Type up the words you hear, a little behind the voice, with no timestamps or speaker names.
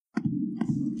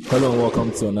Hello and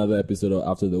welcome to another episode of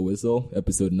After the Whistle,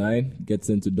 episode 9. Gets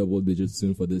into double digits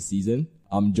soon for this season.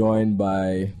 I'm joined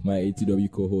by my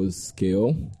ATW co-host,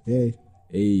 KO. Hey.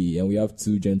 Hey, and we have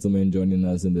two gentlemen joining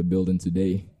us in the building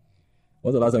today.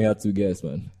 When's the last time you had two guests,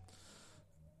 man?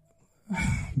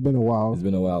 Been a while. It's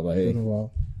been a while, but hey, Been a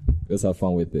while. let's have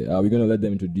fun with it. We're going to let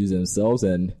them introduce themselves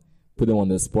and put them on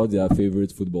the spot, their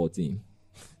favorite football team.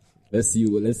 Let's see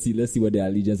what their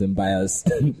allegiance and bias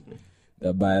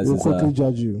their biases We'll quickly are.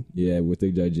 judge you. Yeah, we'll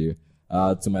judge you.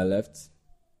 To my left,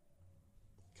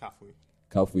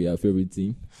 Kafu, your favorite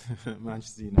team.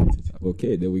 Manchester United.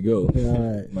 Okay, there we go. Yeah,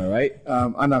 all right. Am I right?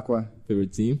 Anakwa,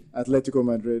 Favorite team? Atletico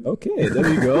Madrid. Okay, there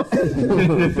we go.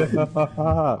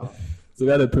 So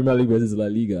we had the Premier League versus La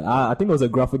Liga. I think it was a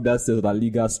graphic that says La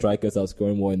Liga strikers are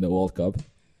scoring more in the World Cup.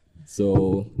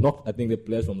 So, not I think the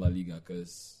players from La Liga,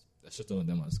 because a shit ton of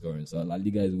them are scoring. So La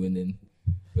Liga is winning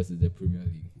versus the Premier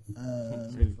League.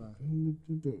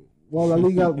 Well, La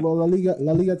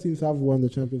Liga teams have won the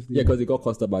Champions League. Yeah, because they got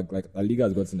Costa back. Like La Liga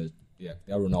has gotten they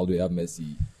have Ronaldo, they have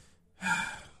Messi.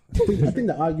 I think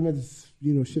the argument is,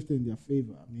 shifting in their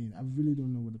favor. I mean, I really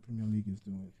don't know what the Premier League is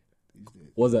doing these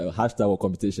days. What's that? Hashtag or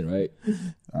competition, right?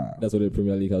 That's what the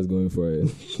Premier League has going for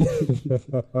it.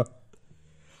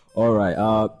 All right.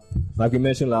 Like we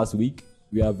mentioned last week,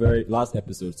 last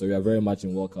episode, so we are very much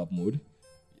in World Cup mode.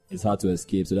 It's hard to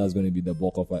escape, so that's going to be the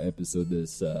bulk of our episode.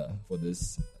 The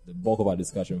bulk of our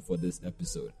discussion for this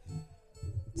episode.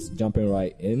 Jumping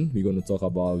right in, we're going to talk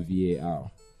about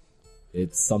VAR.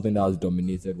 It's something that has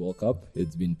dominated World Cup.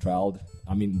 It's been trialed.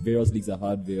 I mean, various leagues have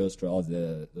had various trials.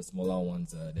 The smaller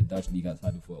ones, the Dutch league has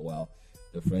had it for a while.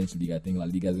 The French league, I think La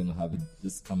Liga is going to have it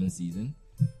this coming season.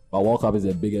 But World Cup is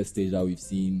the biggest stage that we've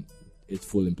seen its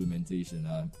full implementation.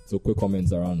 So quick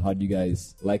comments around how do you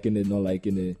guys liking it, not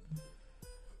liking it?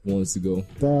 Who wants to go?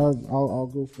 I'll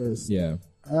go first. Yeah.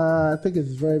 I think it's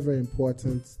very, very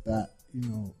important that,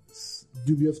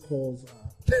 dubious calls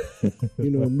are,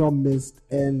 not missed.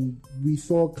 And we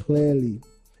saw clearly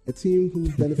a team who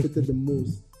benefited the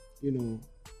most,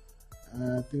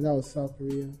 I think that was South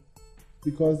Korea,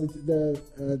 because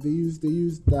they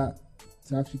used that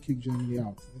to actually kick Germany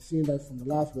out. I've seen that from the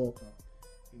last World Cup,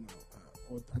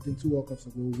 or I think 2 World Cups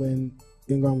ago when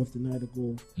England was denied a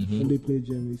goal when they played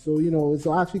Germany. So, it's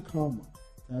actually karma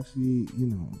to actually,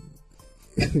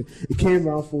 it came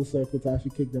around full circle to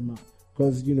actually kick them out.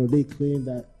 Because, they claimed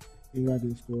that England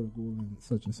didn't score a goal and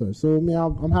such and such. So,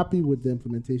 I'm happy with the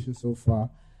implementation so far.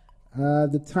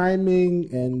 The timing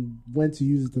and when to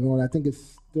use it and all, I think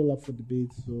it's still up for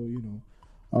debate. So,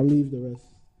 I'll leave the rest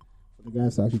for the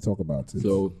guys to actually talk about it.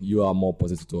 So you are more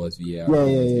positive towards VAR?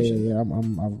 Yeah.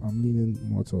 I'm leaning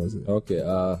more towards it. Okay.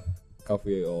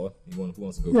 Kafu, or who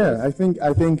wants to go Yeah, first?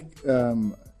 I think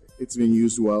it's been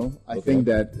used well. I think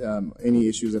that any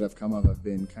issues that have come up have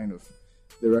been kind of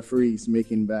the referees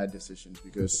making bad decisions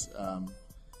because,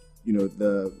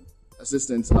 the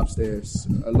assistants upstairs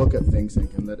look at things and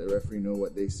can let the referee know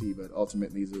what they see, but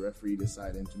ultimately it's the referee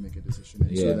deciding to make a decision.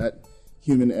 And so that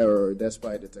human error,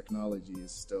 despite the technology,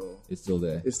 is still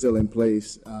there. It's still in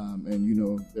place.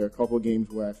 And, there are a couple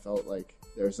games where I felt like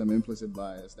there's some implicit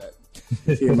bias that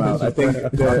came out. I think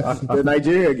the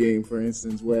Nigeria game, for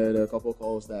instance, where there are a couple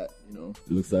calls that,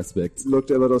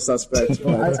 looked a little suspect.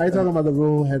 Are you talking about the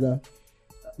roll header?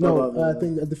 No, I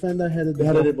think a defender headed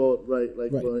the ball, right.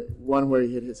 One where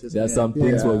he hit his There are hand. some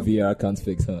things where VR can't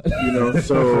fix, huh?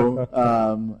 So,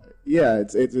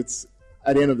 it's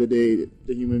at the end of the day,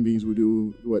 the human beings will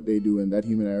do what they do, and that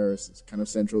human error is kind of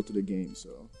central to the game.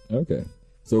 So okay.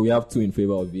 So we have 2 in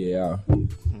favor of VAR.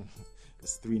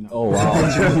 It's 3 now. Oh, wow.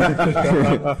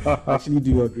 I actually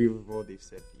do agree with what they've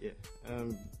said. Yeah.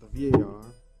 The VAR,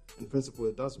 in principle,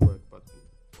 it does work, but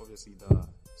obviously there are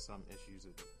some issues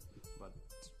with it. But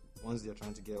once they're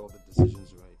trying to get all the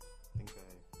decisions right, I think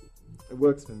it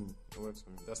works for me.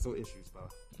 There's still issues,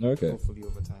 but hopefully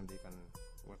over time they can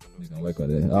work on those things. Work on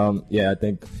it. I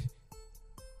think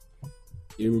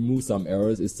it removes some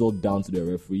errors. It's still down to the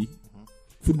referee.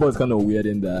 Football is kind of weird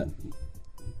in that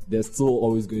there's still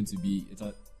always going to be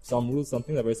some rules, some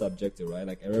things are very subjective, right?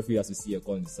 Like a referee has to see a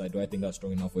call and decide, do I think that's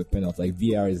strong enough for a penalty? Like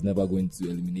VAR is never going to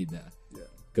eliminate that.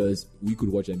 Because we could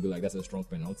watch and be like, that's a strong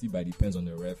penalty, but it depends on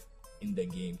the ref in the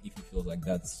game if he feels like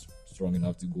that's strong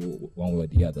enough to go one way or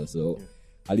the other. So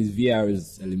at least VAR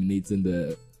is eliminating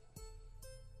the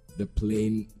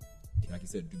plain, like you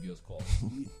said, dubious call.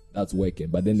 That's working.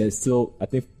 But then there's still, I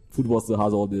think football still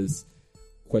has all these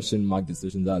question mark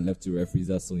decisions that are left to referees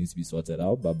that still needs to be sorted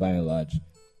out. But by and large,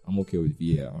 I'm okay with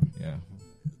VAR. Yeah.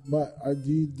 But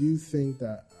do you think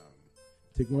that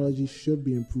technology should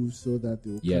be improved so that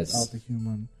they will cut out the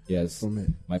human from it.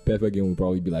 My perfect game would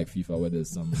probably be like FIFA, where there's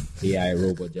some AI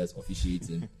robot just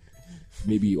officiating.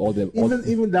 Maybe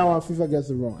even that one FIFA gets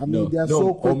it wrong. I mean, they are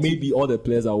so quick. Or maybe all the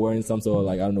players are wearing some sort of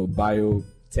like, I don't know,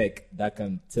 biotech that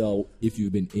can tell if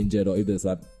you've been injured or if there's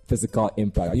a physical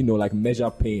impact. You know, like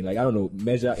measure pain. Like, I don't know,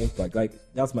 measure impact. Like,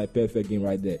 that's my perfect game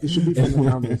right there. It should be from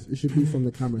the cameras. It should be from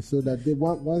the cameras so that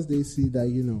once they see that,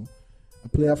 you know, a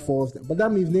player falls down. But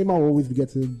that means Neymar will always be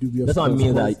getting dubious. That's what I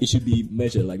mean. That it should be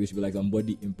measured. Like, there should be like some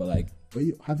body impact. Like, but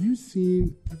have you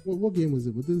seen what game was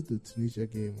it? Was this the Tunisia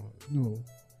game? No.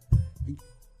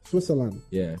 Switzerland.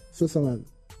 Yeah. Switzerland.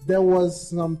 There was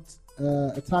some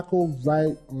a tackle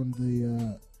right on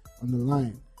the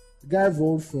line. The guy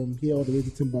rolled from here all the way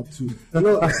to Timbuktu.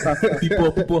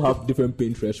 people have different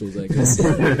pain thresholds, I guess.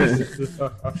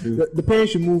 the pain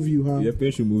should move you, huh? Yeah,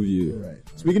 pain should move you. Right.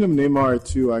 Speaking of Neymar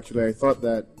too, actually, I thought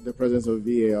that the presence of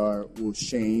VAR will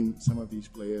shame some of these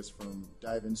players from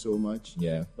diving so much.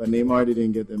 Yeah. But Neymar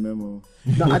didn't get the memo.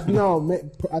 I think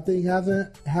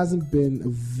it hasn't been a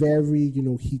very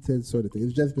heated sort of thing.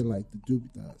 It's just been like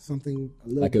something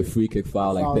like a free kick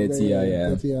foul, like 30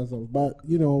 years old. But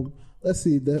let's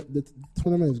see. The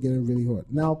tournament is getting really hot.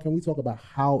 Now, can we talk about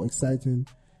how exciting,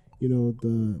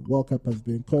 the World Cup has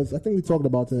been? Because I think we talked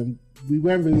about them. We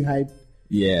weren't really hyped.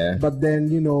 Yeah. But then,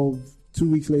 2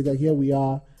 weeks later, here we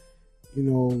are,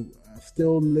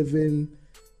 still living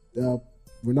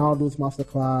Ronaldo's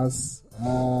masterclass.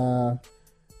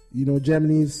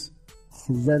 Germany's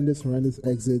horrendous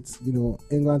exits.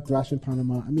 England thrashing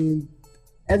Panama. I mean,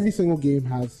 every single game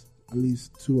has at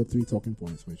least 2 or 3 talking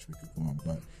points, which we could go on,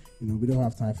 but we don't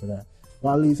have time for that.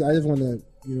 But at least I just want to,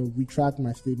 retract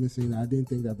my statement saying that I didn't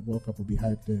think that the World Cup would be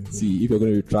hyped in. See, if you're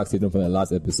going to retract statement from the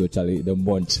last episode, Charlie, the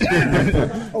bunch.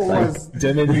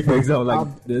 Germany, for example,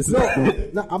 like this.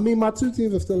 No, I mean, my 2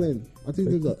 teams are still in. My 2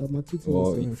 teams are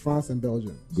still in, France and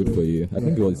Belgium. Good for you. I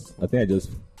think I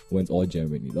just went all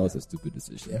Germany. That was a stupid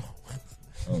decision. Yeah.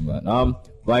 Oh man.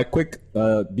 Like quick,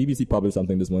 BBC published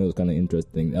something this morning that was kind of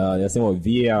interesting. They're saying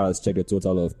VAR has checked a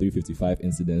total of 355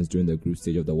 incidents during the group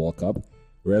stage of the World Cup.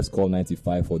 Refs called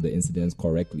 95 for the incidents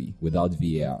correctly without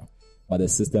VAR, but the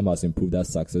system has improved that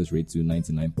success rate to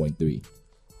 99.3.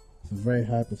 It's a very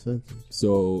high percentage.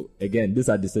 So again, these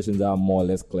are decisions that are more or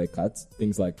less clear cut.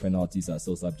 Things like penalties are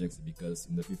still subject because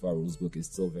in the FIFA rules book it's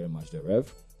still very much the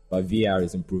ref, but VAR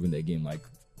is improving the game. Like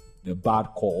the bad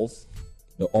calls.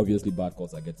 The obviously bad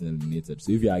calls are getting eliminated.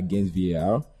 So if you're against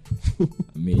VAR, I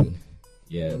mean,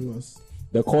 yeah.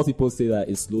 The calls people say that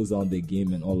it slows down the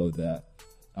game and all of that.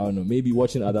 I don't know. Maybe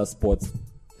watching other sports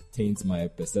taints my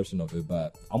perception of it,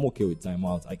 but I'm okay with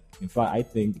timeouts. In fact, I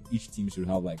think each team should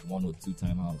have like 1 or 2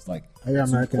 timeouts, like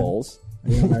 2 calls. Are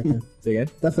you American? Say again?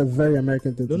 That's a very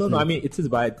American thing. No. I mean, it is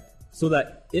by so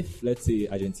that if let's say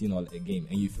Argentina or a game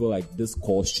and you feel like this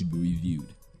call should be reviewed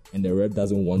and the ref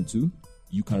doesn't want to,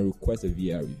 you can request a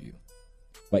VAR review.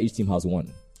 But each team has 1.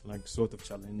 Like sort of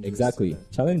challenge. Exactly.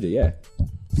 Challenge it, yeah.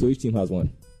 So each team has 1.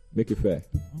 Make it fair.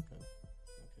 Okay,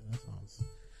 that sounds...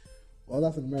 Well,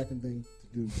 that's an American thing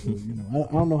to do. So,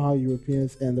 I don't know how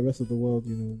Europeans and the rest of the world,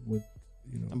 would...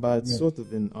 But it's sort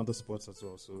of in other sports as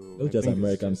well. So not just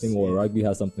American. I'm thinking rugby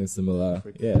has something similar.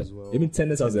 Yeah. As well. Even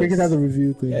tennis has cricket has a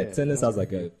review thing. Yeah, tennis has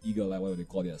like a eagle, like what they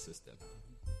call their system.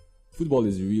 Football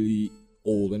is really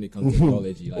old when it comes to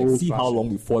technology. Like, see how long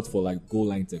we fought for like goal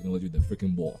line technology with the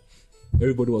freaking ball.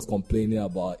 Everybody was complaining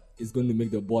about it's going to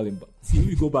make the ball. See, if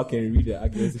you go back and read the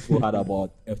arguments people had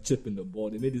about a chip in the ball,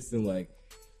 they made it seem like,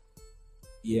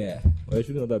 yeah, well, it's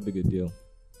really not that big a deal.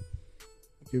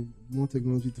 Okay, more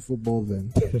technology to football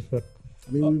then.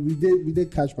 I mean, we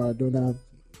did catch Maradona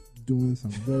doing some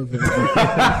very, very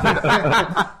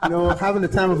having the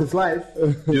time of his life.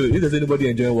 Dude, if there's anybody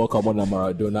enjoying World Cup more than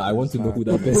Maradona, I want to know who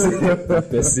that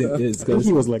person is. I think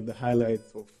he was like the highlight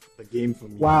of the game for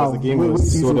me. Wow, the game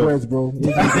was sort of words, bro.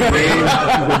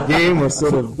 The game was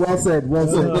sort of well said.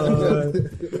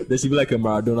 There should be like a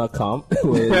Maradona camp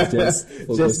where it's just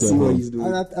see what he's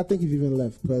doing. I think he's even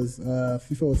left because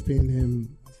FIFA was paying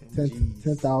him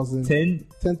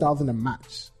 10,000 a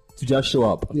match to just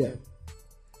show up. Yeah.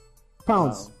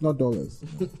 Pounds, not dollars.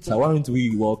 So why don't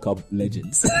we World Cup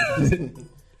legends?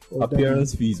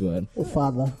 Appearance fees, man. Oh,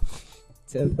 father.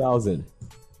 10,000.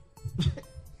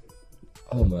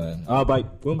 Oh, man.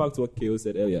 But going back to what KO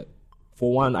said earlier,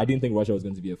 for one, I didn't think Russia was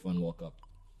going to be a fun World Cup.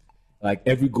 Like,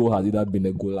 every goal has either been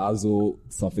a golazo,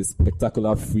 something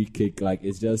spectacular free kick. Like,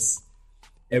 it's just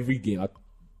every game. I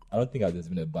don't think there's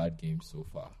been a bad game so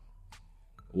far.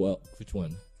 Well, which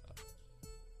one?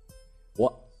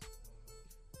 What?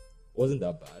 Wasn't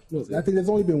that bad? No, I think there's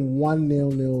only been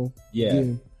 1-0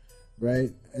 game right?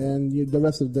 And the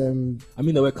rest of them. I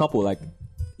mean, there were a couple like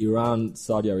Iran,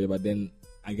 Saudi Arabia, but then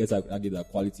I guess I did the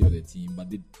quality of the team, but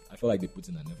I feel like they put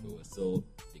in an effort, so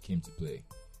they came to play.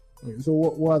 Okay, so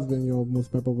what has been your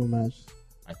most memorable match?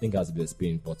 I think it has to be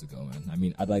Spain, Portugal, man. I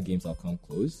mean, other games have come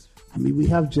close. I mean, we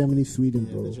have Germany, Sweden,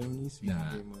 bro. The Germany, Sweden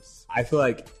game was... I feel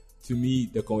like, to me,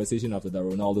 the conversation after that,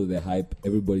 Ronaldo, the hype,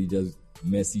 everybody just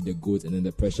Messi, the GOAT, and then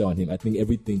the pressure on him. I think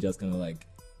everything just kind of like,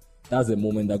 that's the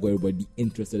moment that got everybody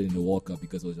interested in the World Cup,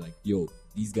 because it was like, yo,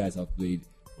 these guys have played.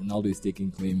 Ronaldo is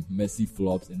taking claim, Messi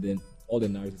flops, and then all the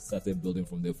narratives started building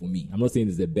from there for me. I'm not saying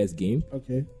it's the best game,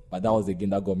 okay, but that was the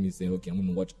game that got me saying, okay, I'm going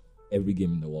to watch every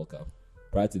game in the World Cup.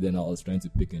 Prior to then, I was trying to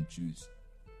pick and choose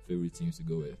favorite teams to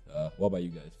go with. What about you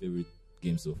guys? Favorite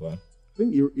games so far? I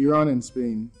think Iran and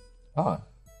Spain.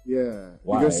 Yeah.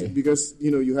 Why? Because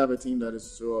you have a team that is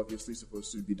so obviously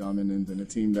supposed to be dominant and a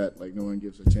team that like no one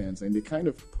gives a chance, and they kind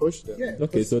of push them. Yeah,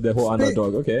 okay, so the whole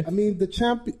underdog. Okay. I mean,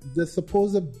 the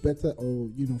supposed better or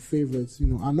favorites,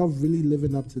 are not really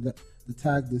living up to the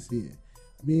tag this year.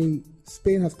 I mean,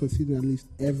 Spain has conceded at least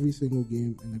every single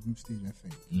game in the group stage, I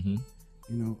think. Mm-hmm.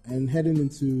 And heading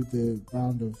into the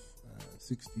round of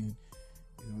 16,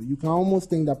 you can almost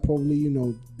think that probably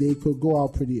they could go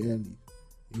out pretty early.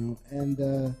 And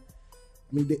I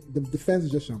mean, the defense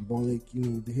is just shambolic.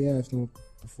 De Gea is not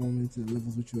performing to the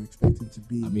levels which you expect him to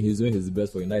be. I mean, he's doing his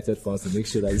best for United fans to make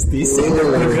sure that he stays in the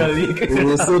Premier League. We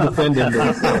will still defend him,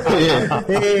 though.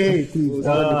 Hey, please.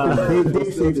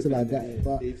 Dave saves to like that.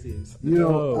 But,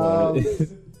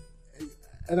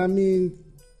 and I mean,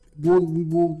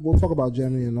 we'll talk about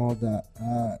Germany and all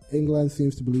that. England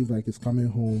seems to believe like it's coming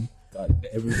home. God,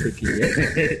 every freaking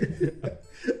year.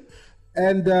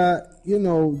 And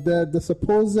the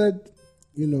supposed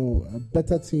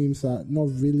better teams are not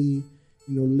really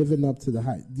living up to the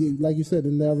hype. Like you said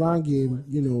in the Iran game,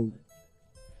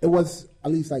 it was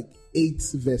at least like 8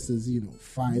 versus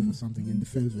 5 or something in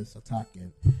defense versus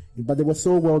attacking. But they were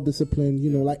so well disciplined.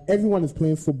 Like everyone is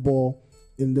playing football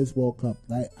in this World Cup.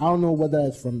 Like I don't know whether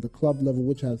it's from the club level,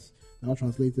 which has now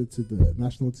translated to the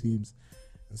national teams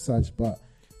and such, but.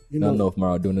 None of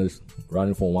Maradona's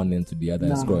running from one end to the other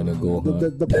and scoring a goal.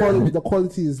 The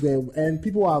quality is there, and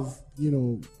people have,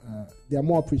 they are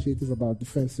more appreciative about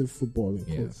defensive football.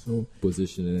 So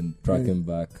positioning, tracking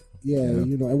back. Yeah,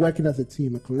 and working as a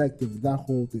team, a collective, that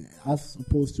whole thing, as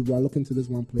opposed to we're looking to this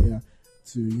one player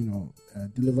to,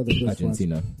 deliver the best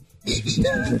Argentina.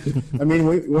 I mean,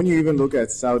 when you even look at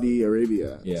Saudi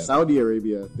Arabia,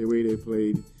 the way they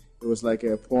played. It was like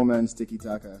a poor man's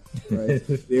tiki-taka, right?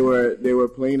 They were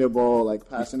playing the ball, like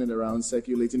passing it around,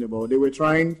 circulating the ball. They were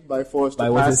trying by force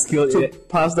to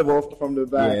pass the ball from the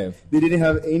back. Yeah. They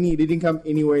didn't come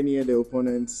anywhere near the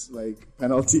opponent's like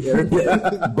penalty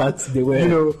area. But they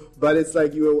were, but it's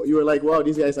like you were like, wow,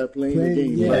 these guys are playing the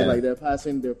game, right? Like they're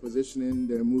passing, their positioning,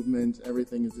 their movement,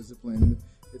 everything is disciplined.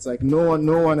 It's like no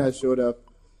one has showed up,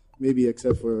 maybe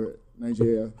except for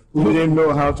Nigeria. We didn't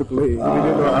know how to play. We didn't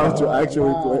know how to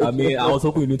actually play. I mean, I was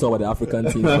hoping we didn't talk about the African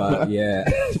teams, but yeah.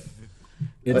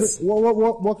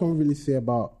 What can we really say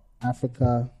about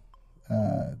Africa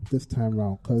this time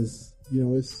around? Because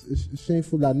it's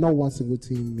shameful that not one single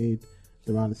team made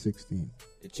the round of 16.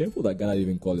 It's shameful that Ghana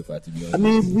didn't qualify, to be honest. I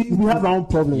mean, we have our own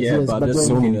problems. Yeah, yes, but there's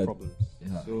so many problems.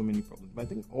 Yeah. So many problems. But I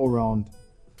think all round,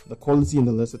 the quality in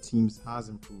the lesser teams has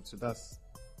improved. So that's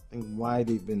why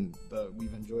we've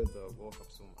enjoyed the World Cup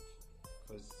so much.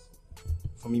 Because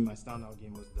for me, my standout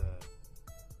game was the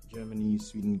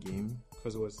Germany-Sweden game,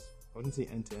 because it was, I wouldn't say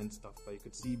end-to-end stuff, but you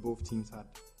could see both teams had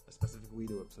a specific way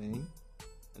they were playing,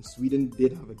 and Sweden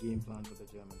did have a game plan for the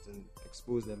Germans and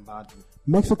exposed them badly.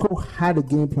 Mexico had a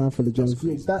game plan for the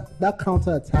Germans. That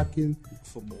counter-attacking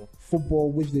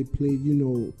football which they played,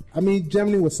 I mean,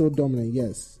 Germany was so dominant.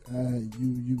 Yes,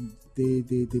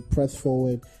 they press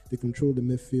forward, they control the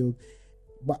midfield,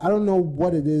 but I don't know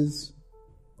what it is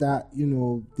that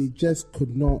they just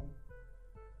could not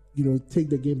take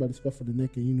the game by the scruff of the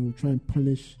neck and try and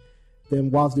punish them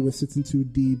whilst they were sitting too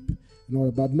deep and all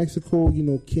that. But Mexico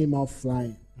came out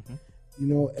flying.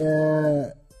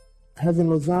 Having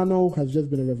Lozano has just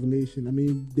been a revelation. I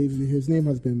mean, his name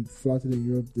has been flouted in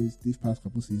Europe these past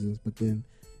couple seasons, but then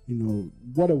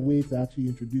what a way to actually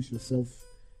introduce yourself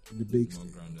in the big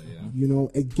stage,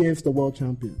 against the world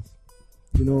champions.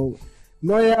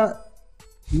 Neuer,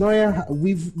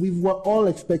 we were all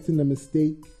expecting a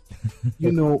mistake,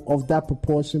 of that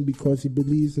proportion, because he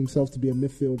believes himself to be a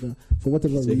midfielder for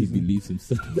whatever reason. He believes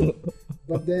himself.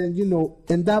 But then,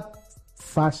 in that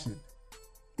fashion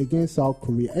against South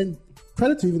Korea, and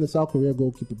credit to even the South Korea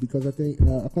goalkeeper, because I think,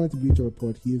 according to Bleacher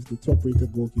Report, he is the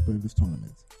top-rated goalkeeper in this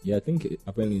tournament. Yeah, I think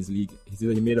apparently his league,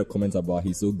 he made a comment about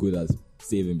he's so good at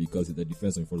saving because the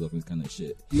defense in front of him is kind of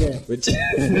shit. Yeah. Which,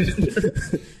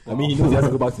 I mean, he knows he has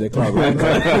to go back to the club, right?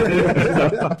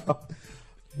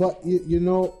 But,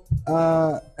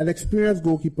 an experienced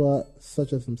goalkeeper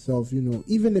such as himself,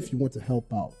 even if you want to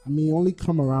help out, I mean, only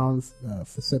come around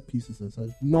for set pieces and such,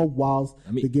 whilst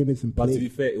the game is in play. But to be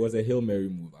fair, it was a Hail Mary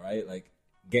move, right? Like,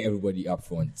 get everybody up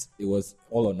front. It was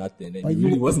all or nothing, and it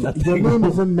really wasn't nothing. Your name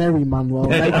isn't Mary, Manuel.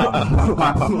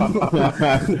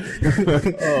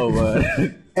 Oh,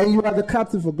 man. And you are the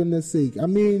captain, for goodness sake. I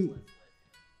mean,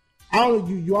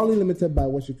 you're only limited by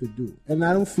what you could do. And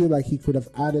I don't feel like he could have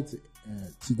added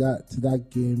to that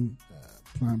game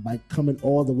plan by coming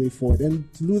all the way forward.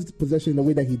 And to lose the possession in the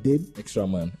way that he did. Extra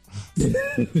man.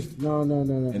 No.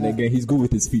 And again, he's good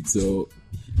with his feet, so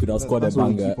he could have scored a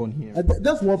banger.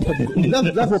 That's what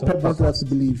Pep wants us to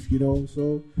believe,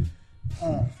 So,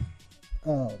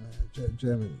 man,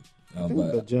 Germany. I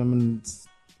think the Germans,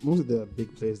 most of the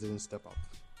big players didn't step up.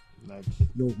 Like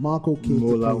Marco came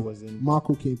Mola to play. was in.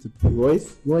 Marco came to play.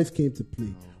 Royce came to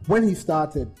play. When he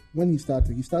started only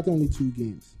 2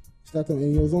 games. And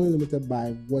he was only limited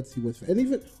by what he was. And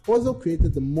even also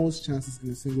created the most chances in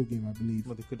a single game, I believe.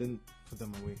 But they couldn't put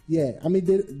them away. Yeah, I mean,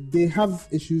 they have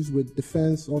issues with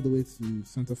defense all the way to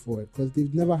center forward because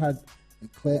they've never had a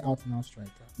clear out-and-out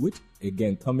striker. Which,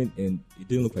 again, coming in, it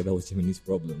didn't look like that was Germany's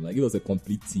problem. Like, it was a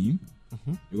complete team.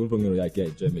 Mm-hmm. They were probably going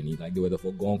to Germany. Like, they were the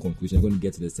foregone conclusion. They're going to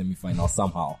get to the semi-final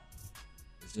somehow.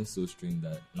 It's just so strange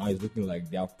that now it's looking like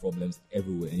they have problems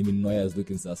everywhere. And even Neuer is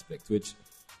looking suspect, which...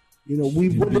 we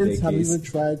wouldn't have even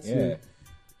tried to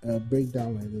break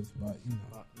down like this, but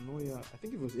Neuer, I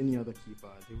think if it was any other keeper,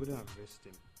 they wouldn't have risked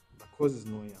him. Because it's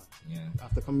Neuer. Yeah.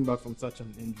 After coming back from such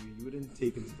an injury, you wouldn't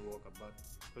take him to the World Cup, but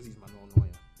because he's Manuel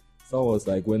Neuer. So it was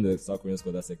like when the South Koreans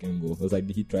scored that second goal, it was like,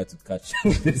 did he try to catch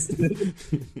this?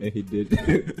 And he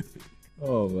did.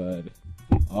 Oh, man.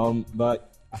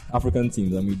 But African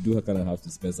teams, we do kind of have to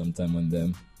spend some time on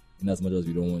them, in as much as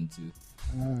we don't want to.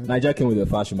 Nigeria came with a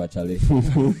fashion, Charlie. Who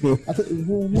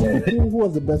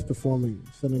was the best performing?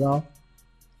 Senegal?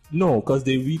 No, because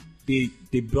they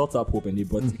built up hope and they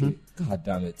brought it. God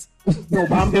damn it. No,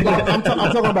 but I'm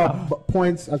talking about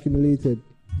points accumulated.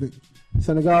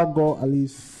 Senegal got at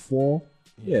least 4.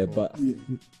 Yeah, but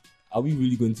are we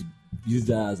really going to use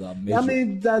that as our measure? I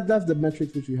mean, that's the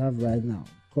metrics which we have right now.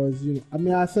 Because,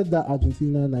 I said that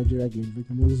Argentina-Nigeria game,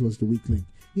 Victor Moses was the weak link.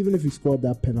 Even if he scored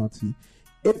that penalty,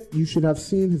 you should have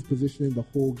seen his positioning the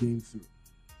whole game through.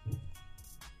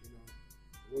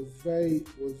 Was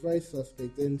very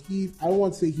suspect, and I don't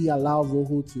want to say he allowed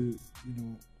Rojo to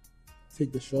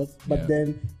take the shot, but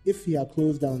then if he had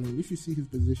closed down him, if you see his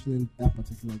position in that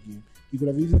particular game, he could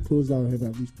have easily closed down him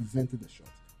and at least prevented the shot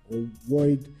or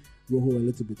worried Rojo a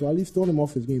little bit, or at least thrown him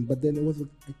off his game. But then it was a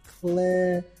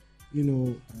clear,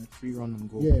 free run and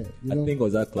goal. Yeah, I think it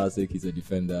was that classic. He's a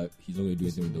defender. He's not going to do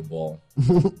anything with the ball.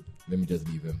 Let me just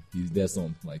leave him. He's there,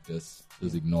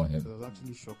 just ignore him. I was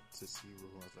actually shocked to see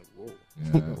Rojo. I was like, whoa.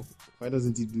 Yeah. Why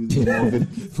doesn't he do more of it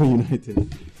for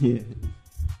United? Yeah.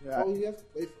 Oh, you have to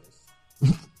play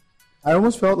first. I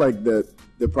almost felt like the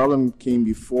problem came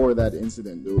before that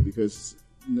incident, though, because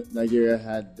Nigeria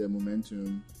had the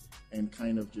momentum and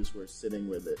kind of just were sitting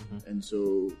with it. Mm-hmm. And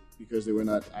so, because they were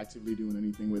not actively doing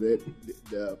anything with it,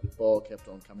 the ball kept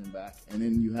on coming back. And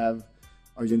then you have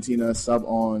Argentina sub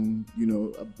on,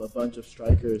 a bunch of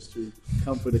strikers to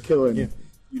come for the kill. And,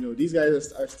 these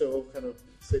guys are still kind of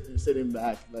sitting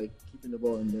back, like keeping the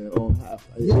ball in their own half.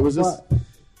 Yeah, it was just...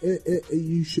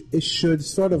 It should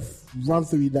sort of run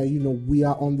through that, we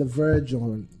are on the verge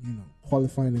on,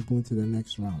 qualifying and going to the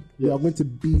next round. Yes. We are going to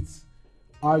beat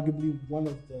arguably one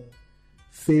of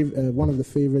the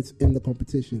favorites in the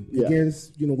competition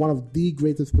against, one of the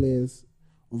greatest players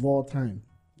of all time.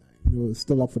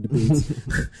 Still up for debate.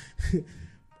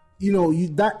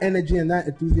 That energy and that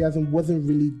enthusiasm wasn't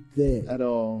really there at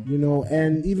all.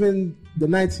 And even the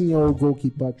 19-year-old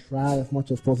goalkeeper tried as much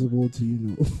as possible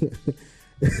to,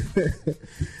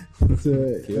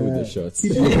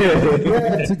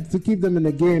 to keep them in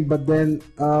the game, but then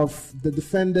the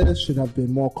defenders should have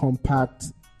been more compact.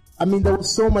 I mean, there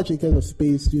was so much in terms of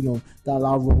space, that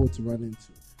allowed Rojo to run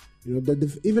into.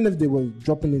 Even if they were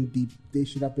dropping in deep, they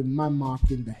should have been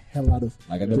man-marking the hell out of.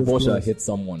 Like the ball should have hit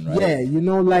someone, right? Yeah,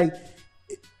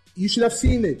 you should have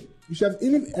seen it. You should have,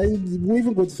 and we'll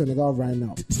even go to Senegal right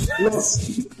now.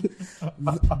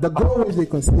 the goal which they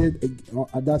conceded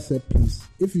at that set piece,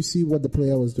 if you see what the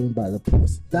player was doing by the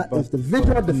post, that is the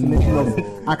visual definition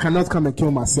of I cannot come and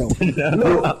kill myself.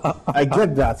 No, I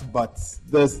get that, but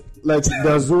there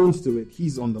are zones to it.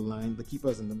 He's on the line, the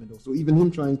keeper's in the middle. So even him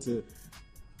trying to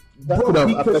he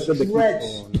could stretch.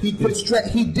 He could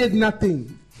stretch. He did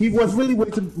nothing. He was really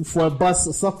waiting for a bus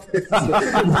or something to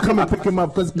come and pick him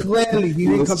up because clearly he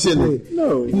didn't come to play.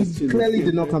 No, he clearly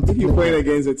did not come to play. If you're playing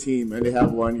against a team and they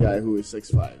have one guy who is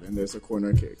 6'5" and there's a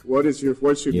corner kick, what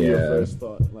should be your first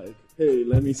thought? Like, hey,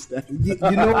 let me step.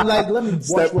 Let me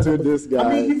step to this guy. I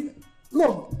mean,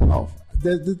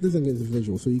 this thing is a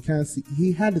visual, so you can't see.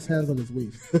 He had his hands on his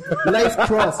waist. Nice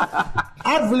cross.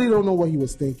 I really don't know what he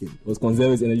was thinking. It was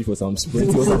conserving his energy for some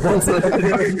sprint.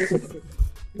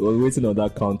 He was waiting on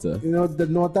that counter. The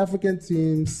North African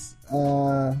teams,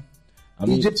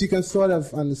 Egypt, you can sort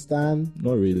of understand.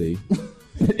 Not really.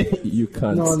 You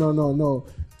can't. No.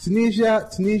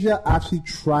 Tunisia actually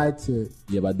tried to.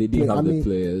 Yeah, but they didn't have the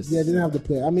players. Yeah, they didn't have the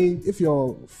player. I mean, if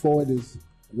your forward is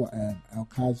Al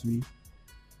Khazri,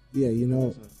 yeah,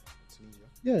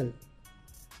 yeah,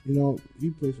 he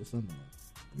plays for Sunderland.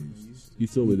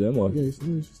 He's still with them, or? Yeah, he's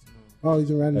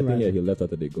a random. I think he left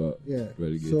after they got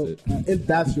relegated. So if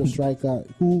that's your striker,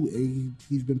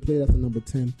 he's been played as a number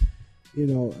 10, you're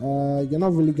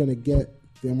not really gonna get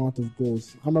the amount of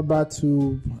goals. Amrabat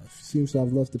seems to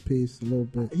have lost the pace a little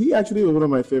bit. He actually was one of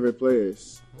my favorite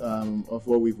players of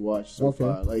what we've watched so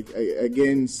far. Like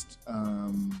against.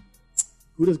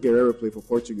 Who does Guerrero play for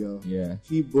Portugal? Yeah.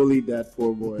 He bullied that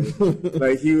poor boy.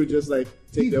 Like, he would just,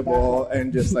 take the ball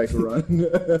and just, run.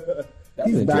 That's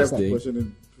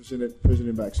interesting. Pushing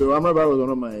it back. So, Amrabat was one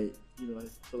of my, I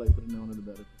feel like putting down one of the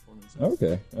better performances.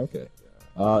 Okay.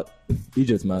 Yeah.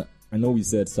 Egypt, man. I know we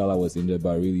said Salah was injured,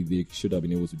 but really they should have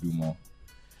been able to do more.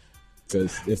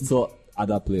 Because there's still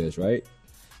other players, right?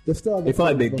 There's still other players. It felt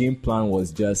like the game plan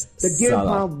was just the game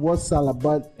plan was Salah,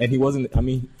 but... And he wasn't,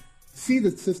 see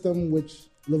the system which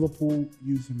Liverpool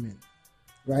use him in,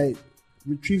 right?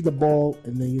 Retrieve the ball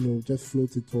and then just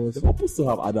float it towards. Liverpool still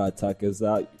have other attackers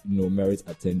that merit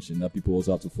attention that people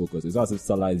also have to focus. It's not as if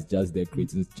Salah is just there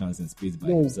creating chance and space by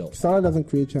himself. Salah doesn't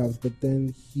create chance, but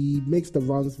then he makes the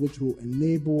runs which will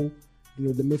enable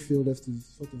the midfielders to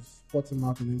sort of spot him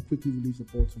out and then quickly release the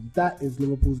ball to him. That is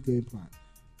Liverpool's game plan.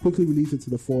 Quickly release it to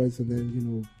the forwards and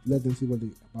then let them see what they're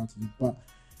about to do. But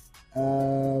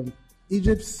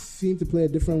Egypt seem to play a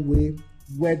different way,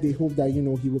 where they hope that he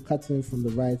will cut in from the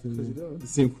right and the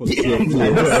same quality of play,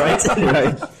 right?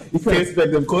 You can't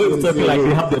expect them talking like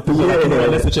they have the people.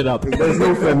 Let's switch it up. There's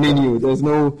no Firmino. There's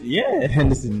no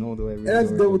Henderson all the way.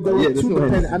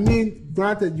 I mean,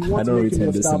 granted, you want to make him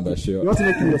a star player. You want to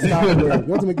make him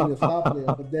a star player.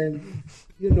 But then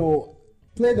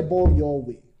play the ball your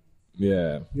way.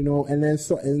 Yeah. And then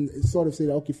sort of say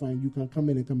that, okay, fine, you can come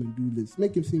in and do this.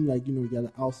 Make him seem like you're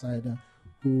the outsider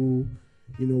who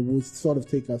will sort of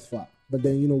take us far. But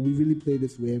then we really play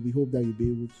this way, and we hope that you'll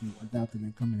be able to adapt and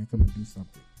then come and do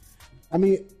something. I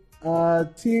mean,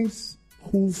 teams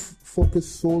who focus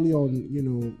solely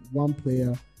on one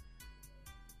player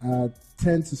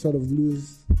tend to sort of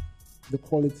lose the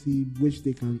quality which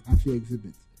they can actually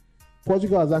exhibit.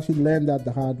 Portugal has actually learned that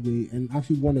the hard way and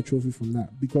actually won a trophy from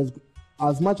that, because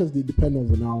as much as they depend on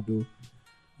Ronaldo,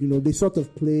 they sort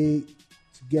of play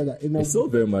together. It's still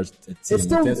very much a team in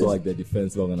terms of the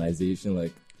defensive organization.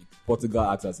 Like Portugal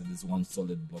acts as this one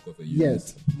solid block of a unit.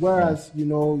 Yes, whereas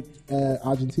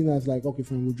Argentina is like, okay,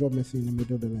 fine, we'll drop Messi in the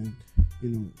middle and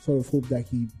then sort of hope that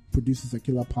he produces a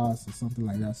killer pass or something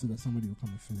like that, so that somebody will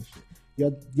come and finish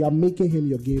it. You're making him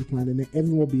your game plan, and then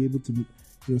everyone will be able to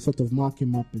sort of mark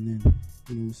him up and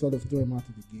then sort of throw him out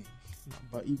of the game.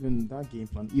 But even that game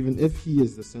plan, even if he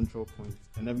is the central point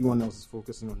and everyone else is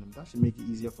focusing on him, that should make it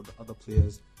easier for the other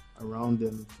players around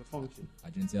them to function.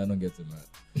 Argentina don't get it, man.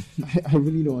 I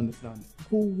really don't understand.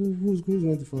 Who's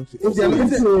going to function?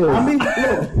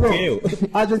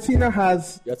 Argentina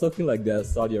has. You're talking like they're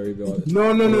Saudi Arabia.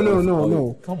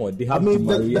 No. Come on, they have Di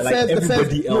Maria,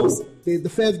 everybody else. The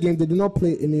first game, they did not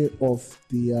play any of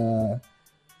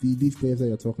these players that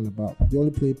you're talking about. They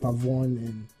only played Pavon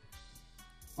and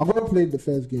Aguero played the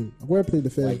first game.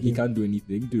 He can't do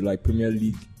anything. He can do Premier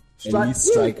League elite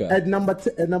striker. At number,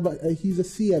 he's a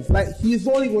CF. He's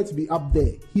only going to be up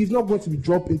there. He's not going to be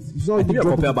dropping. He's not. I think you're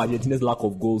comparing about Argentina's lack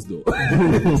of goals, though.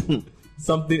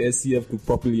 Something SCF could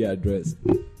properly address.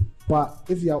 But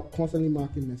if you're constantly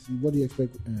marking Messi, what do you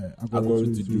expect Aguero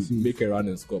to do? Make a run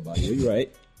and score. But you're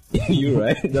right. You're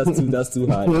right. That's too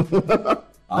hard.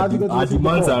 Our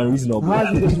demands are unreasonable. How's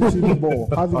he going to receive the ball?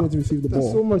 How's he going to receive the There's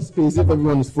ball? so much space if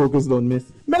everyone is focused on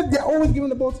Messi. Man, they're always giving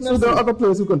the ball to Messi. So there are other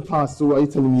players who can pass. So are you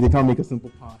telling me they can't make a simple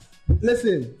pass?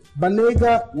 Listen,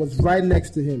 Banega was right next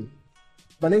to him.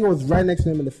 Banega was right next to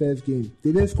him in the first game.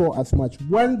 They didn't score as much.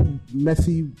 When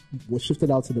Messi was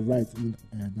shifted out to the right in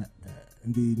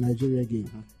the Nigeria game,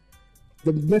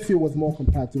 the midfield was more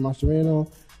compact.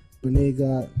 Mascherano,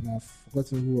 Banega, and I've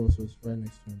forgotten who else was right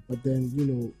next to him. But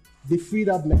then, they freed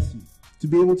up Messi to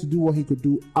be able to do what he could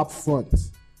do up front.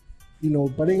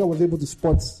 Banega was able to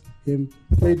spot him,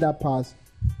 play that pass,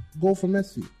 goal for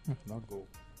Messi. Not goal.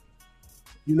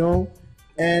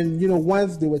 And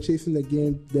once they were chasing the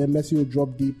game, then Messi would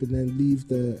drop deep and then leave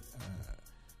the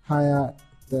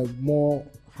more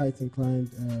height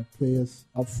inclined players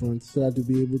up front so that they'll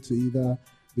be able to either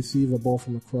receive a ball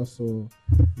from a cross or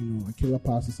a killer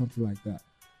pass or something like that.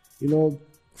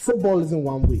 Football isn't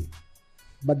one way,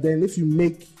 but then if you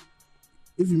make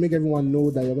everyone know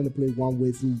that you're going to play one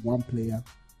way through one player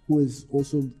who is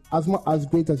also as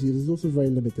great as he is also very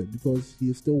limited because he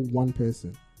is still one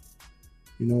person.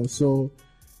 So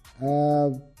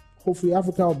hopefully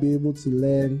Africa will be able to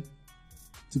learn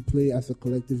to play as a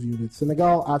collective unit.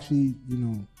 Senegal actually,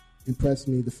 impressed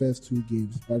me the first two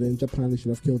games, but then Japan, they should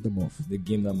have killed them off. The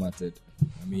game that mattered.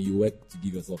 I mean, you work to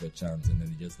give yourself a chance, and then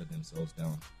they just let themselves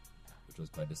down, which was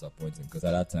quite disappointing. Because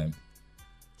at that time,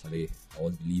 Charlie, I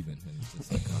was believing, and it's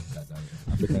just like,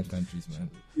 African countries, man.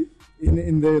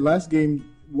 In the last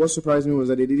game, what surprised me was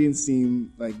that they didn't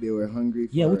seem like they were hungry.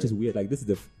 Which is weird. Like this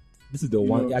is the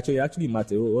one. Actually, it actually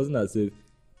mattered. It wasn't as if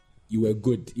you were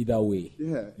good either way.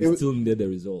 Yeah, you still needed the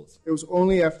results. It was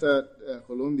only after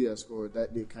Colombia scored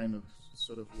that they kind of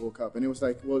sort of woke up, and it was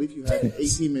like, well, if you had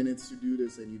 80 minutes to do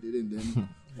this and you didn't, then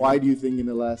why do you think in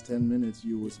the last 10 minutes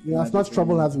you was? As much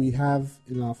trouble as we have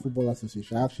in our football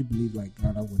association, I actually believe like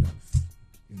Ghana would have,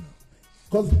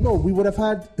 because we would have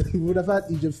had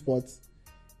Egypt spots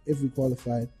if we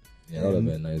qualified. Yeah, that would have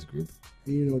been a nice group.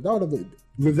 That would have been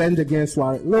revenge against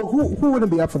Suarez. No, who wouldn't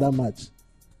be up for that match?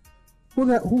 Who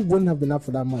wouldn't have been up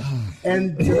for that match?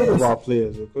 And of our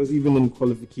players, because even in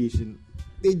qualification,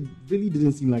 they really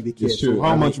didn't seem like they cared. It's true. So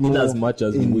how much more? As much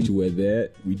as we were there,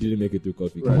 we didn't make it to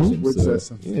qualification. Which says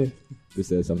something. Yeah. Which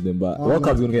says something. But World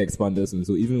Cup's going to get expanded soon,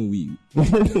 so even we.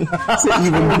 It's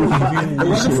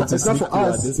not for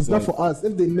us. It's not for us.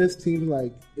 If they miss teams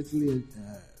like Italy and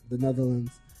the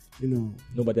Netherlands, No,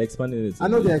 but they're expanding it. I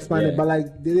know they're expanding, but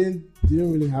like they didn't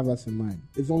really have us in mind.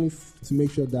 It's only to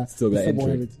make sure that still got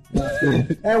entry.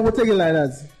 And we'll take it like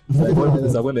that.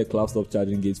 It's like when the club stopped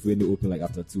charging gates when they open like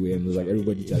after 2 a.m. It was like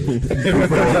everybody charging.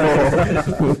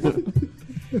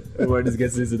 Everybody just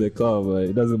gets into the club. Like,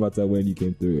 it doesn't matter when you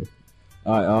came through.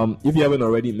 Alright, if you haven't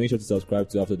already, make sure to subscribe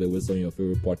to After the Whistle on your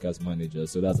favorite podcast manager.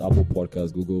 So that's Apple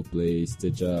Podcasts, Google Play,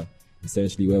 Stitcher,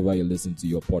 essentially wherever you listen to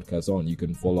your podcast on. You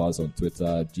can follow us on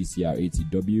Twitter,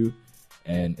 GCR80W,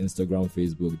 and Instagram,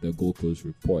 Facebook, The Gold Coast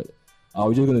Report.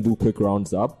 We're just going to do quick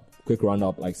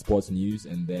roundup like sports news,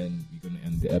 and then we're going to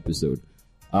end the episode.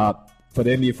 For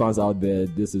the NBA fans out there,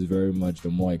 this is very much the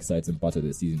more exciting part of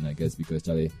the season, I guess, because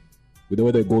Charlie, with the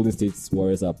way the Golden State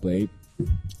Warriors are playing,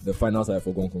 the finals are a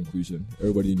foregone conclusion.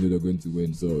 Everybody knew they were going to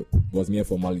win, so it was mere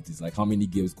formalities. Like, how many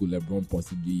games could LeBron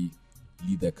possibly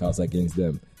lead the Cavs against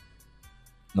them?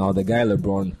 Now, the guy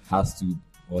LeBron has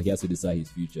to decide his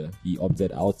future. He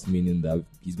opted out, meaning that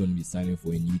he's going to be signing for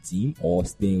a new team or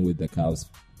staying with the Cavs.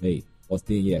 Staying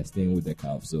with the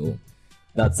Cavs. So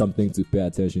that's something to pay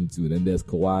attention to. Then there's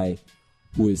Kawhi,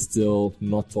 who is still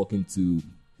not talking to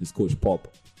his coach Pop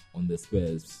on the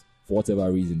Spurs. For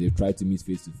whatever reason, they've tried to meet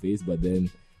face to face, but then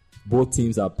both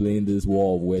teams are playing this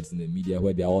war of words in the media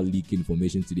where they're all leaking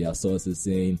information to their sources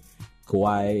saying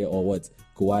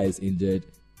Kawhi is injured.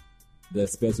 The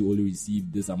Spurs will only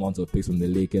receive this amount of picks from the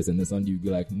Lakers, and then Sunday you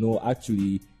go like, no,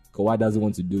 actually, Kawhi doesn't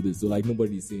want to do this. So like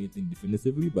nobody's saying anything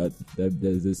definitively, but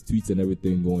there's this tweets and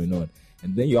everything going on.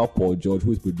 And then you have Paul George,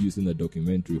 who's producing a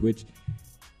documentary, which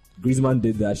Griezmann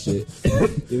did that shit.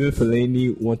 Even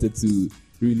Fellaini wanted to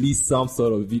release some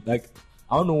sort of I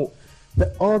don't know.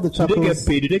 All the chapters.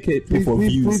 Did they get paid for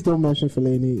views? Please don't mention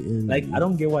Fellaini. I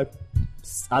don't get why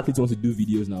athletes want to do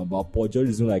videos now, but Paul George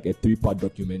is doing like a 3-part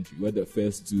documentary where the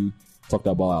first two talked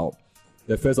about how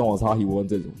the first one was how he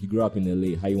grew up in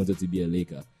LA, how he wanted to be a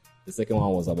Laker. The second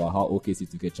one was about how OKC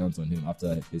took a chance on him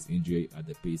after his injury at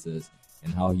the Pacers,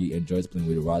 and how he enjoys playing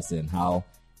with Russ, and how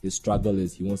his struggle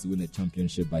is he wants to win a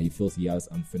championship, but he feels he has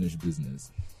unfinished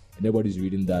business. And everybody's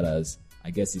reading that as, I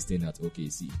guess he's staying at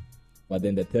OKC. But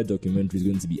then the third documentary is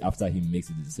going to be after he makes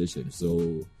the decision.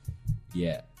 So,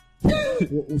 yeah.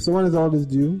 So when is all this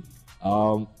due?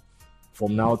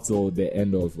 from now till the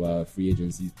end of free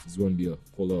agency, there's going to be a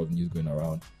whole lot of news going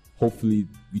around. Hopefully,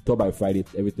 we thought by Friday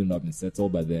everything would have been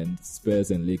settled, but then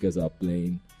Spurs and Lakers are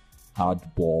playing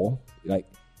hardball. Like,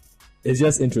 it's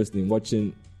just interesting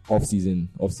watching off-season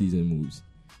moves.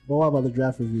 But what about the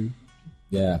draft review?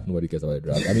 Yeah, nobody cares about the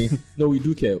draft. I mean, no, we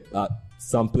do care.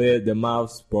 Some players, the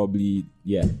Mavs probably,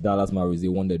 Dallas Mavericks, they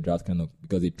won the draft kind of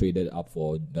because they traded up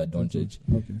for the Doncic.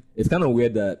 Okay. It's kind of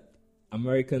weird that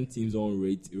American teams don't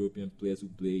rate European players who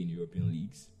play in European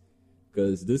leagues.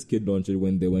 Because this kid Doncic,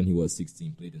 when he was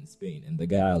 16, played in Spain, and the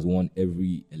guy has won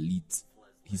every elite.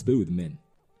 He's played with men,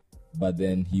 but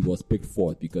then he was picked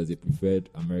fourth because they preferred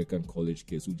American college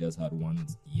kids who just had 1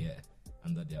 year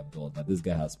under their belt. But this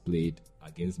guy has played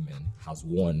against men, has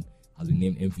won, has been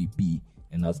named MVP,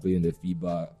 and has played in the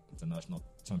FIBA International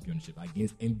Championship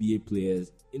against NBA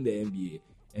players in the NBA,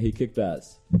 and he kicked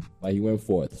ass, but he went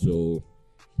fourth. So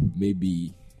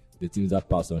maybe the teams that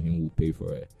pass on him will pay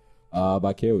for it.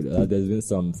 But Kale, there's been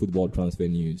some football transfer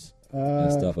news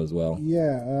and stuff as well.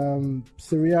 Yeah,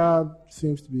 Serie A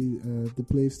seems to be the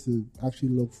place to actually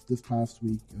look this past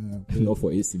week. Not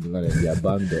for AC Milan and their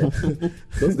bang though.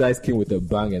 Those guys came with a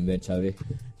bang and then Charlie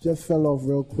just fell off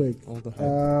real quick. All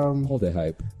the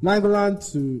hype.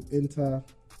 Nainggolan to Inter,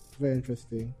 very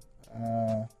interesting.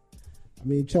 I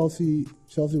mean, Chelsea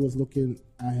was looking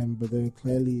at him, but then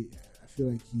clearly I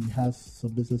feel like he has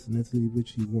some business in Italy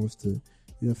which he wants to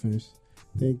finish.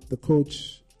 I think the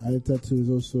coach at Inter too is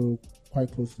also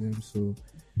quite close to him, so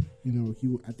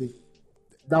I think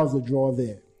that was a draw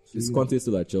there. So, it's Conte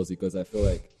still at Chelsea because I feel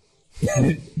like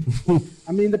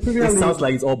I mean the Premier League sounds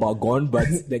like it's all about gone, but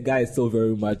the guy is still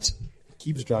very much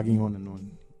keeps dragging on and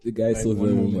on. The guy is still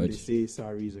very much. They say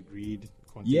Sarri's agreed.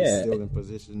 Conte is still in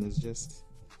position. It's just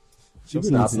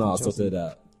even Arsenal sorted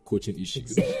that coaching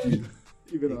issues.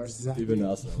 Even Arsenal. Even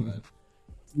Arsenal, man.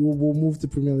 We'll move to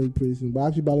Premier League pretty soon. But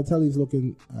actually, Balotelli's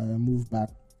looking move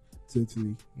back to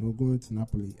Italy. We're going to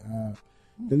Napoli.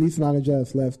 The Leeds manager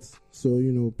has left, so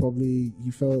probably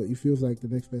he feels like the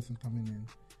next person coming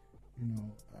in,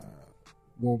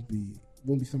 won't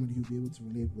be somebody he'll be able to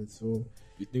relate with. So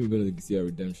you think we're going to see a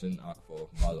redemption arc for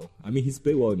Malo? I mean, he's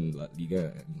played well in La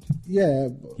Liga, and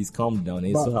he's calmed down. And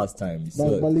he still has time.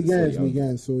 But Liga is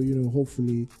Liga, so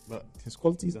hopefully. But his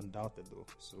quality is undoubted though,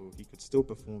 so he could still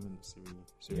perform in the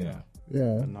Serie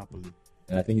A. Napoli.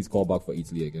 And I think he's called back for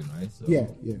Italy again, right? So. Yeah.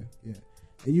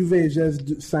 And Juve is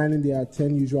just signing their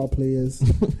 10 usual players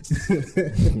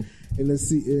in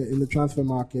the transfer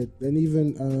market, and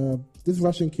even this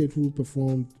Russian kid who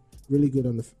performed really good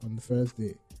on the first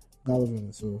day,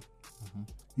 Golovin. So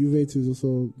Juve too is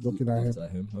also looking at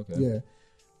him. Okay. Yeah,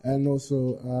 and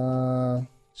also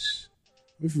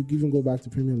if we even go back to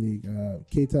Premier League,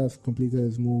 Keita has completed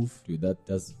his move. Dude, that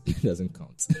doesn't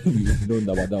count. We've known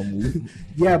about that move.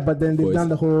 Yeah, but then they've done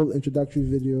the whole introductory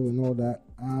video and all that.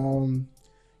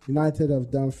 United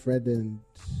have done Fred and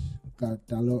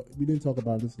Dalot. We didn't talk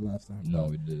about this last time. No,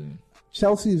 we didn't.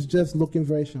 Chelsea is just looking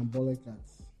very shambolic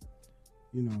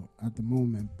at the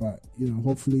moment, but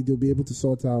hopefully they'll be able to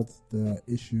sort out the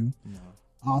issue.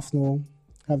 Arsenal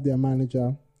have their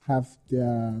manager, have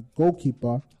their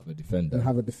goalkeeper,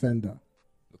 have a defender.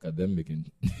 Look at them making.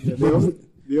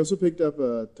 They also picked up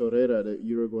Torreira, the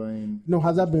Uruguayan. No,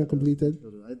 has that been completed?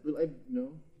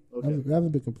 No. Okay. It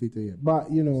hasn't been completed yet, but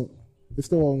it's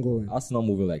still ongoing. Arsenal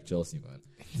moving like Chelsea, man.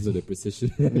 So the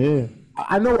precision. Yeah,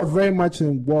 I know we're very much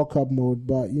in World Cup mode,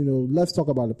 but let's talk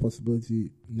about the possibility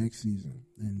next season.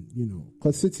 And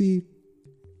because City,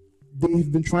 they've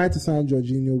been trying to sign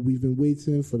Jorginho. We've been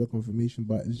waiting for the confirmation,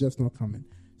 but it's just not coming.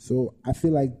 So I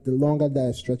feel like the longer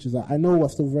that stretches out, I know we're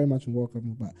still very much in World Cup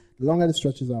mode, but the longer it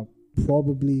stretches out,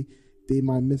 probably they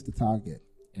might miss the target.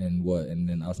 And what? And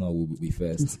then Arsenal will be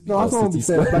first. No, Arsenal will be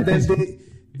first, but then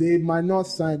they might not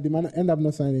sign. They might not end up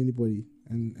not signing anybody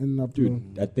and end up.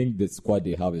 Dude, I think the squad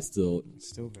they have is still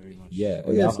very much. Yeah,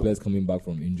 they have players coming back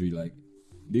from injury. Like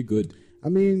they're good. I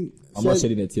mean, I'm not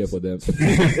shedding a tear for them.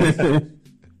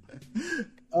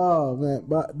 Oh man,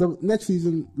 but the next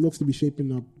season looks to be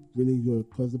shaping up really good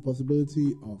because the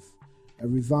possibility of a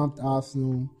revamped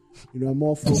Arsenal, a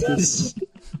more focused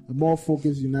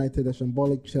United, a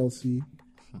shambolic Chelsea.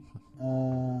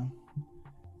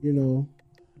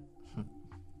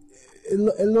 It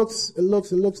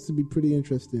looks to be pretty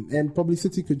interesting, and probably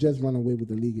City could just run away with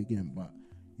the league again. But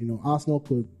Arsenal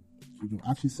could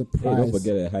actually surprise. Hey, don't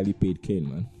forget a highly paid Kane,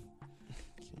 man.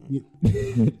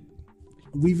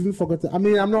 We've even forgotten. I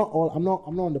mean, I'm not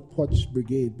on the Poch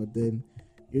brigade, but then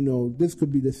this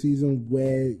could be the season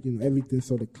where everything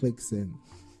sort of clicks and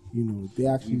they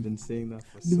actually. We've been saying that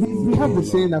for so long. We have been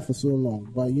saying that for so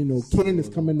long, but Kane is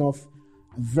coming off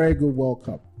a very good World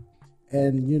Cup,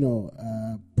 and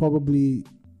probably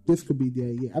this could be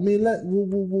their year. I mean,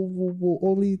 we'll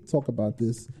only talk about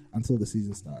this until the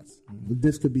season starts.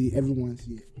 This could be everyone's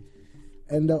year,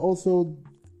 and also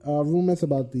rumors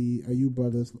about the Ayew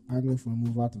brothers angling for a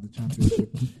move out of the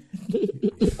championship.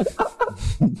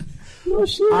 Oh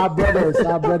shit! Our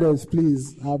brothers,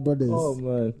 please, our brothers. Oh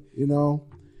man,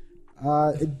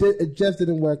 it just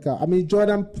didn't work out. I mean,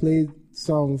 Jordan played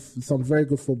some very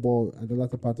good football at the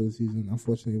latter part of the season.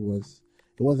 Unfortunately,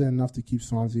 it wasn't enough to keep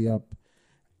Swansea up.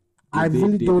 I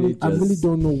really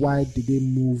don't know why they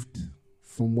moved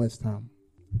from West Ham.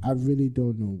 I really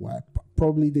don't know why.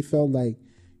 Probably they felt like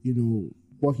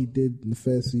what he did in the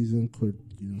first season could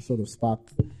sort of spark.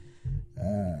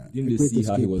 Didn't they see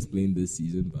how he was playing this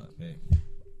season? But man,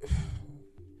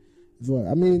 well,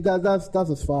 I mean that's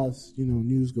as far as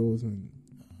news goes and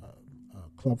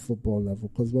club football level,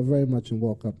 because we're very much in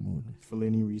World Cup mode.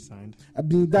 Fellaini re-signed. I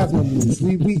mean that's not news.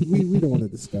 We don't want to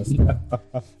discuss that.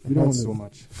 We don't Not so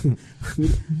much.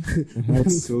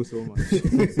 Not so much.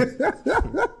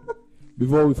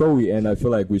 Before we end, I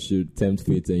feel like we should tempt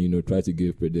fate and try to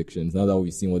give predictions. Now that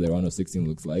we've seen what the round of 16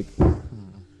 looks like,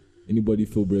 anybody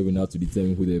feel brave enough to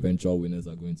determine who the eventual winners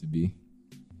are going to be?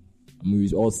 I mean,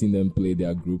 we've all seen them play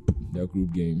their group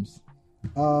games.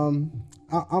 I'm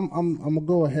gonna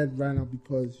go ahead right now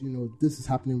because this is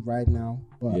happening right now.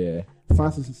 But Yeah.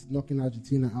 France is knocking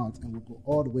Argentina out and will go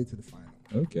all the way to the final.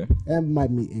 Okay. And might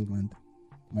meet England.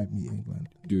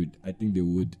 Dude, I think they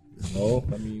would. No,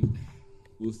 I mean,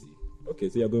 we'll see. Okay,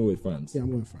 so you're going with France. Yeah,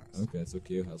 I'm going France. Okay, so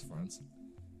KO has France.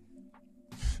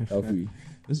 How we?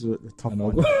 This is a tough And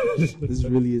I'll one. go- This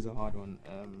really is a hard one.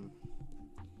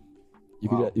 You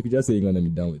could just say England and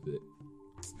be done with it.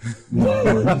 No,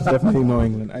 it's definitely no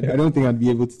England. I don't think I'd be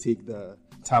able to take the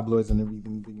tabloids and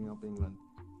everything bringing up England.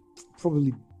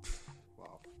 Probably,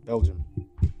 Belgium.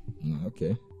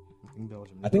 Okay. I think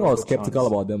Belgium. I think I was skeptical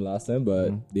about them last time,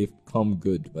 but they've come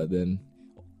good. But then,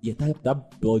 yeah,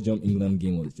 that Belgium-England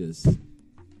game was just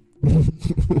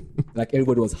like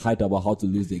everybody was hyped about how to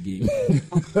lose the game.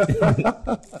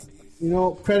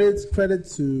 Credit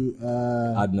to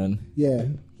Adnan, yeah.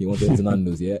 he wanted to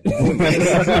Nando's, yeah.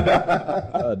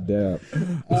 God damn.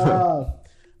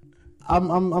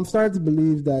 I'm starting to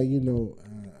believe that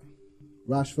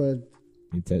Rashford.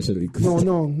 Intentionally.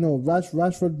 No.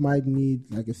 Rashford might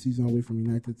need like a season away from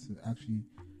United to actually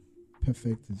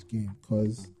perfect his game,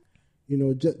 because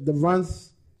the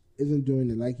runs isn't doing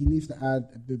it. Like, he needs to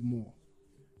add a bit more.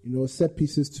 Set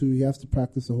pieces too. He has to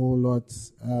practice a whole lot.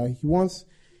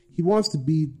 He wants to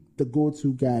be the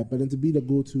go-to guy, but then to be the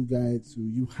go-to guy,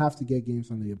 you have to get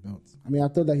games under your belt. I mean, I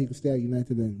thought that he could stay at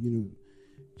United and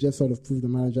just sort of prove the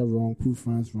manager wrong, prove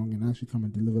France wrong, and actually come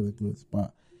and deliver the goods.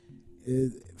 But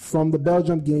from the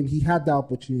Belgium game, he had the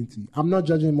opportunity. I'm not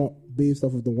judging him based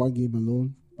off of the one game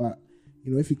alone, but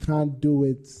if he can't do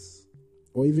it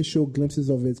or even show glimpses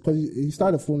of it, because he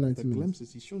started full 90 minutes.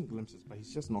 Glimpses, he's shown glimpses, but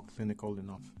he's just not clinical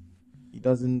enough. He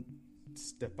doesn't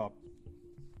step up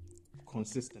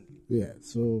consistently. Yeah,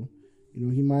 so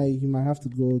he might have to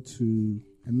go to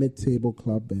a mid-table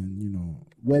club and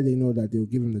where they know that they'll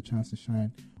give him the chance to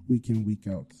shine week in, week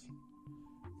out.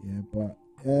 Yeah, but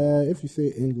if you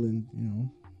say England,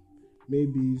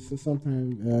 maybe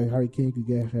sometime Harry Kane could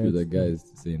get hurt. The guy is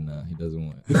saying he doesn't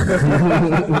want.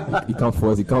 He can't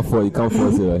force it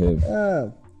on him.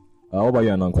 How about you,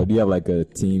 Ananko? Do you have like a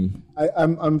team?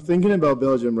 I'm thinking about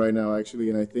Belgium right now, actually,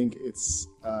 and I think it's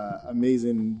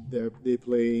amazing. They're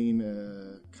playing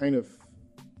kind of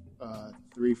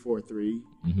 3-4-3,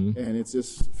 and it's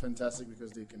just fantastic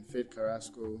because they can fit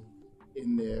Carrasco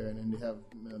in there, and then they have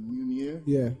Munir.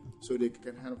 Yeah. So they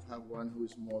can kind of have one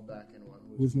who's more back and one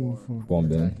who's more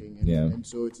bombing. attacking. And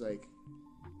so it's like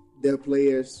their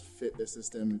players fit the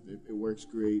system. It works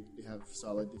great. They have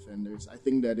solid defenders. I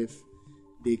think that if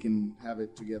they can have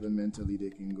it together mentally,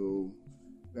 they can go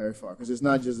very far. Because it's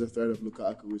not just the threat of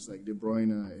Lukaku. It's like De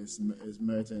Bruyne, it's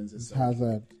Mertens, it's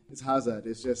Hazard. It's Hazard.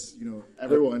 It's just,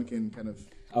 everyone can kind of...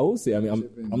 I will say, I mean,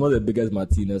 I'm not the biggest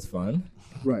Martinez fan.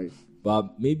 Right.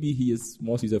 But maybe he is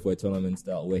more suited for a tournament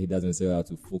style where he doesn't necessarily have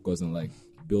to focus on like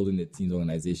building the team's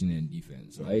organization and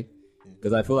defense, right?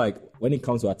 Because I feel like when it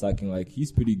comes to attacking, like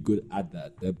he's pretty good at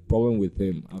that. The problem with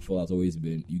him, I feel, has always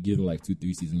been you give him like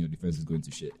 2-3 seasons, your defense is going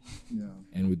to shit. Yeah.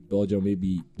 And with Belgium,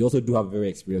 maybe they also do have very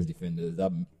experienced defenders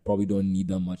that probably don't need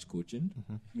that much coaching.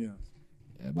 Yeah.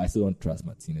 But I still don't trust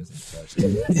Martinez and such.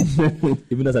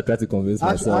 Even as I try to convince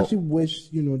myself. I actually wish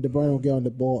De Bruyne would get on the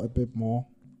ball a bit more,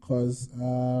 because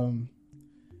I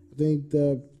think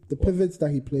the pivots that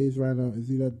he plays right now is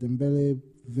either Dembele,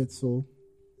 Witsel.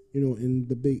 In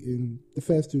the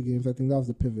first two games, I think that was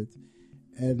the pivot,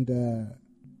 and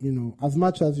you know, as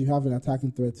much as you have an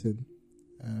attacking threat in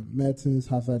Mertens,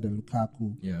 Hazard, and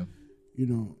Lukaku, you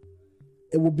know,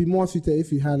 it would be more suited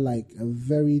if you had like a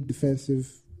very defensive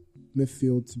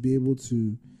midfield to be able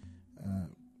to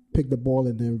pick the ball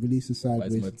and then release it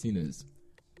sideways. Like Martinez.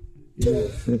 Yeah.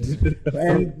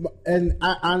 and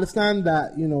I understand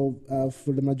that, you know,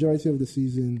 for the majority of the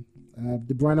season,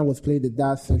 De Bruyne was played at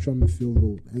that central midfield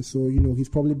role, and so, you know, he's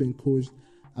probably been coached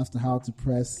as to how to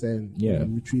press and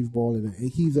retrieve ball, and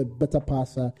he's a better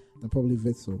passer than probably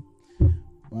Witsel.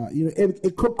 You know,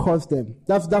 it could cost them.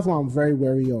 That's what I'm very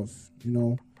wary of, you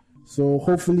know. So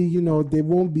hopefully, you know, they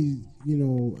won't be, you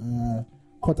know,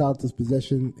 caught out of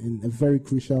possession in a very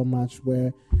crucial match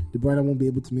where De Bruyne won't be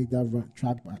able to make that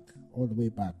track back all the way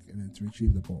back and then to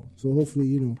retrieve the ball. So hopefully,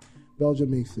 you know, Belgium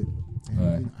makes it.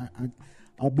 And, you know,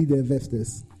 I'll be the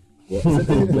investors. Well,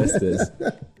 investors.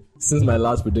 Since my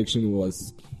last prediction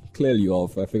was clearly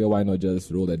off, I figured why not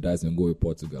just roll the dice and go with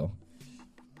Portugal.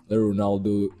 Let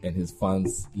Ronaldo and his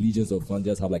fans, legions of fans,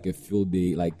 just have like a field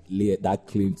day, like lay that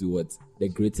claim to what the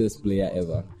greatest player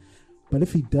ever. But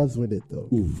if he does win it, though,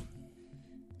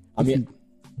 I mean,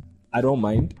 I don't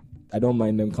mind. I don't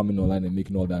mind them coming online and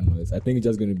making all that noise. I think it's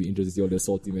just going to be interesting to see all the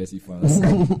salty Messi fans.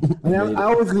 I mean, I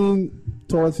always lean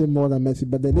towards him more than Messi,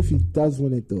 but then if he does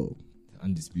win it, though,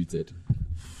 undisputed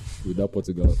with that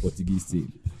Portuguese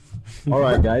team. All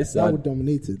right, guys. That would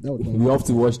dominate it. We have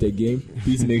to watch the game.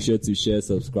 Please make sure to share,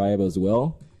 subscribe as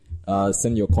well.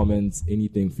 Send your comments,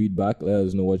 anything, feedback. Let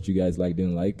us know what you guys like,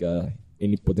 didn't like.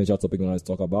 Any potential topic you want us to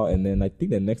talk about. And then I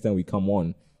think the next time we come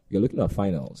on, we're looking at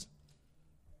finals.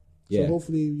 So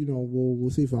hopefully, you know,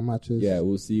 we'll see if our matches. Yeah,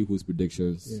 we'll see whose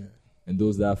predictions. Yeah. And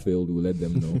those that failed, we'll let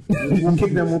them know. We'll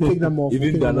kick them off.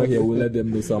 Even if they're not here, we'll let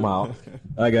them know somehow. All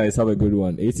right, guys, have a good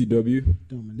one. ATW.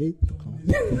 Dominate the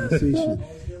conversation.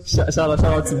 Shout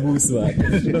out to Moose, man.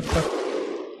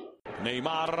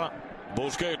 Neymar,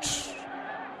 Busquets.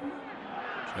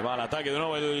 Se va al ataque de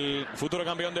nuevo el futuro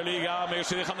campeón de Liga.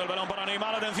 Messi dejando el balón para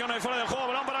Neymar. Atención, ahí fuera del juego.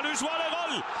 Balón para Luis Suárez.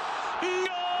 ¡Gol! ¡Gol!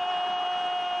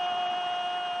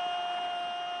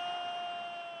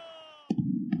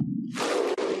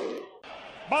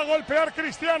 Va a golpear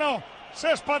Cristiano.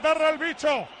 Se espatarra el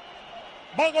bicho.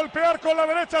 Va a golpear con la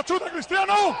derecha. Chuta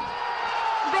Cristiano.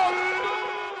 ¡Gol!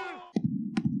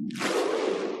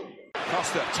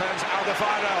 Costa turns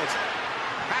Alderweireld.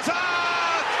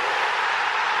 Hazard!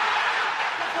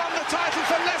 Won the title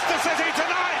for Leicester City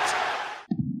tonight.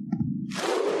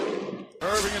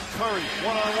 Irving and Curry,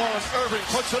 one-on-one. Irving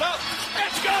puts it up.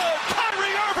 It's goal!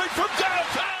 Kyrie Irving from